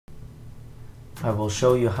I will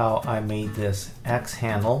show you how I made this axe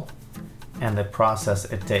handle and the process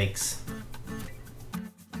it takes.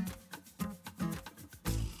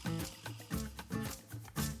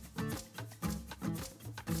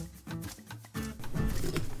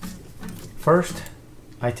 First,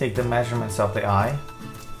 I take the measurements of the eye.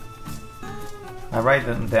 I write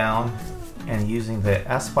them down, and using the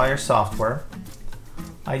Aspire software,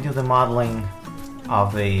 I do the modeling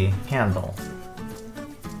of the handle.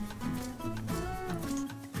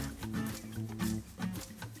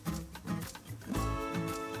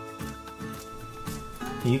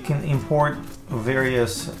 You can import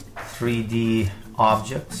various 3D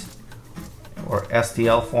objects or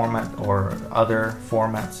STL format or other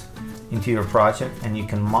formats into your project, and you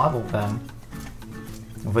can model them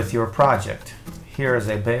with your project. Here is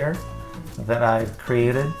a bear that I've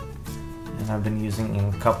created and I've been using in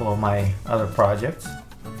a couple of my other projects.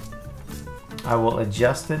 I will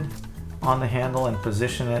adjust it on the handle and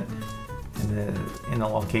position it in the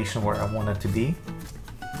location where I want it to be.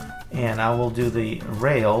 And I will do the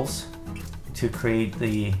rails to create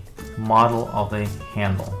the model of the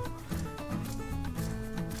handle.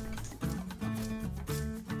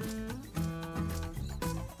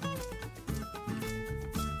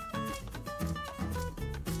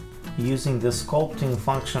 Using the sculpting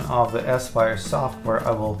function of the Aspire software,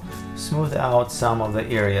 I will smooth out some of the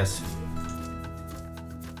areas.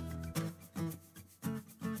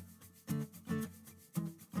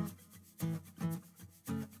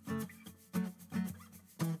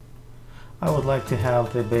 I would like to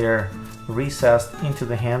have the bear recessed into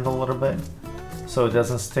the handle a little bit so it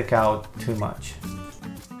doesn't stick out too much.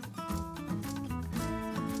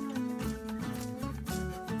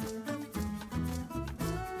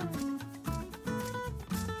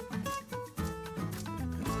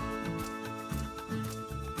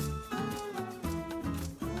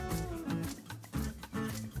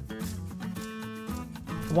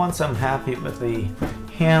 Once I'm happy with the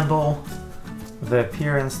handle, the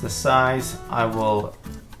appearance, the size, I will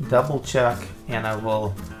double check and I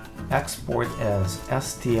will export as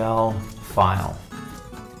STL file.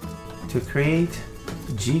 To create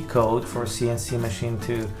G-code for CNC machine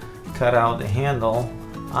to cut out the handle,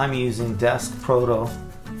 I'm using DeskProto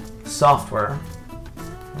software,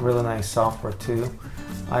 really nice software too.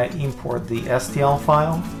 I import the STL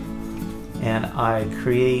file and I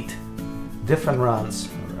create different runs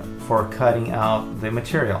for cutting out the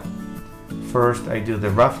material. First I do the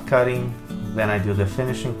rough cutting, then I do the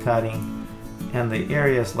finishing cutting, and the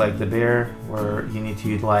areas like the bear where you need to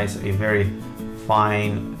utilize a very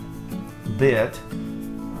fine bit,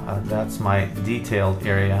 that's my detailed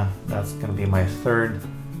area. That's going to be my third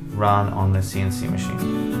run on the CNC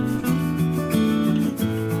machine.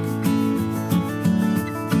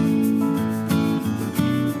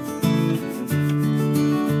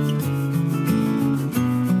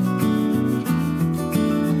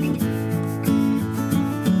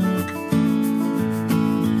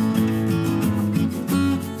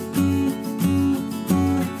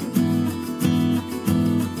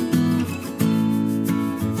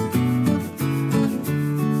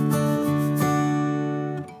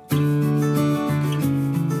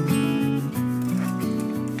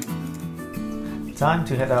 Time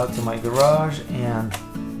to head out to my garage and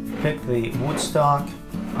pick the wood stock.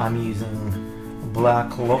 I'm using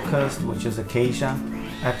black locust, which is acacia,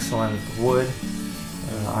 excellent wood.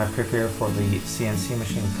 I prepare for the CNC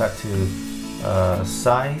machine cut to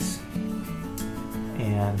size,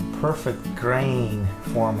 and perfect grain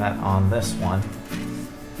format on this one.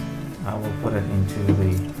 I will put it into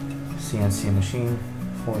the CNC machine,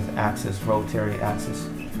 4th axis, rotary axis.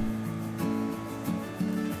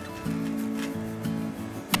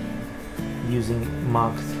 Using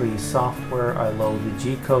Mach 3 software, I load the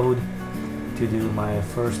G-code to do my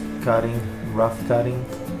first cutting, rough cutting.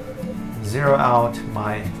 Zero out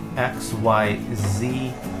my X, Y,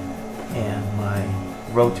 Z and my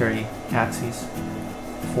rotary axes,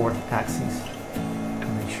 4th axis.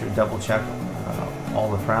 Make sure double check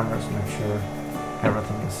all the parameters, make sure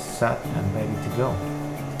everything is set and ready to go.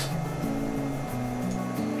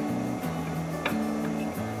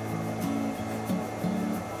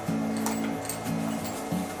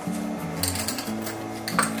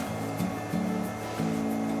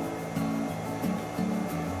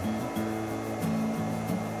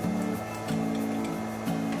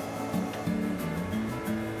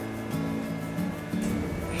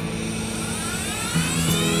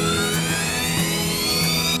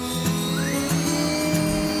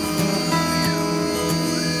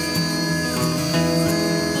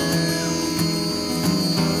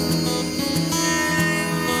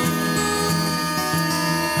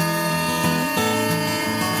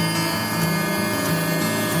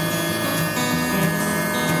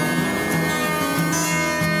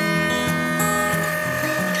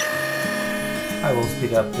 will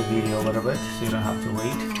speed up the video a little bit so you don't have to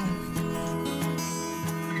wait.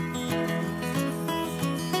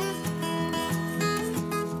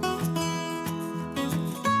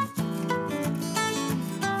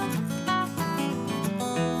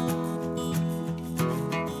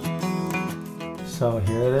 So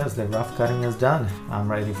here it is, the rough cutting is done.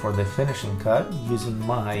 I'm ready for the finishing cut using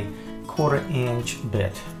my 1/4 inch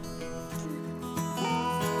bit.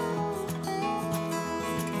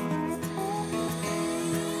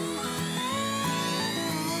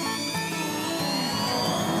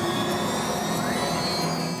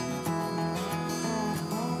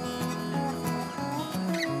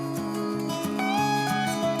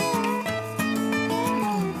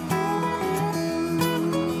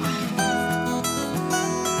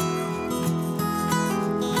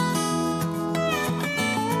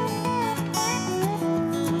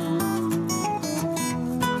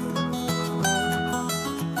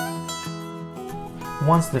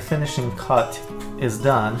 Once the finishing cut is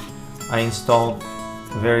done, I installed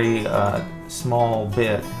a very small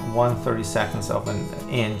bit, 1/32 of an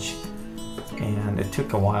inch, and it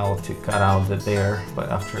took a while to cut out the there, but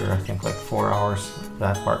after I think like 4 hours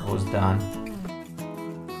that part was done.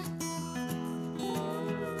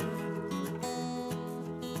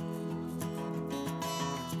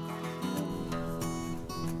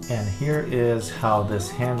 And here is how this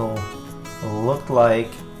handle looked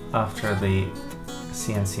like after the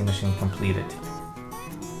CNC machine completed.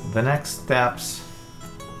 The next steps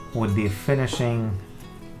would be finishing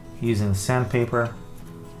using sandpaper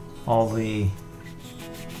all the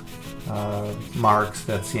marks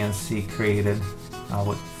that CNC created. I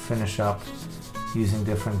would finish up using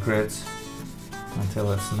different grids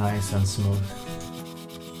until it's nice and smooth.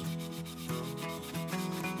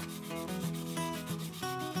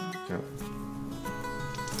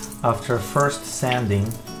 After first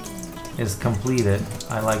sanding is completed,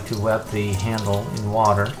 I like to wet the handle in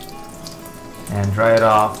water and dry it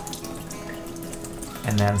off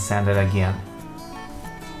and then sand it again.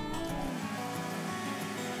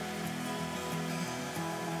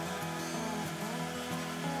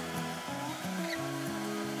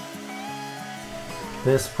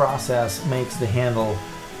 This process makes the handle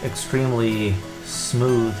extremely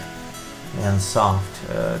smooth and soft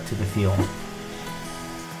to the feel.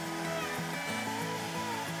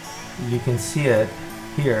 You can see it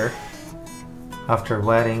here after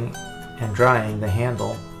wetting and drying the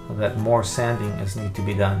handle that more sanding is need to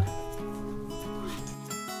be done.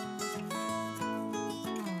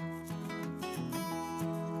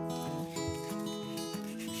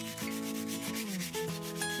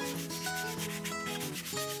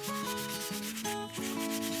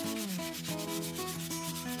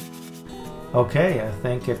 Okay, I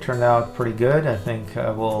think it turned out pretty good. I think I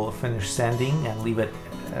will finish sanding and leave it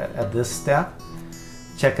at this step.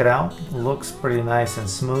 Check it out, looks pretty nice and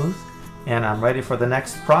smooth, and I'm ready for the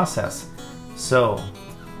next process. So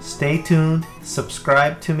stay tuned,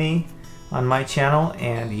 subscribe to me on my channel,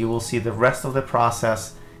 and you will see the rest of the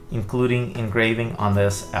process, including engraving on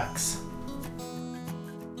this axe.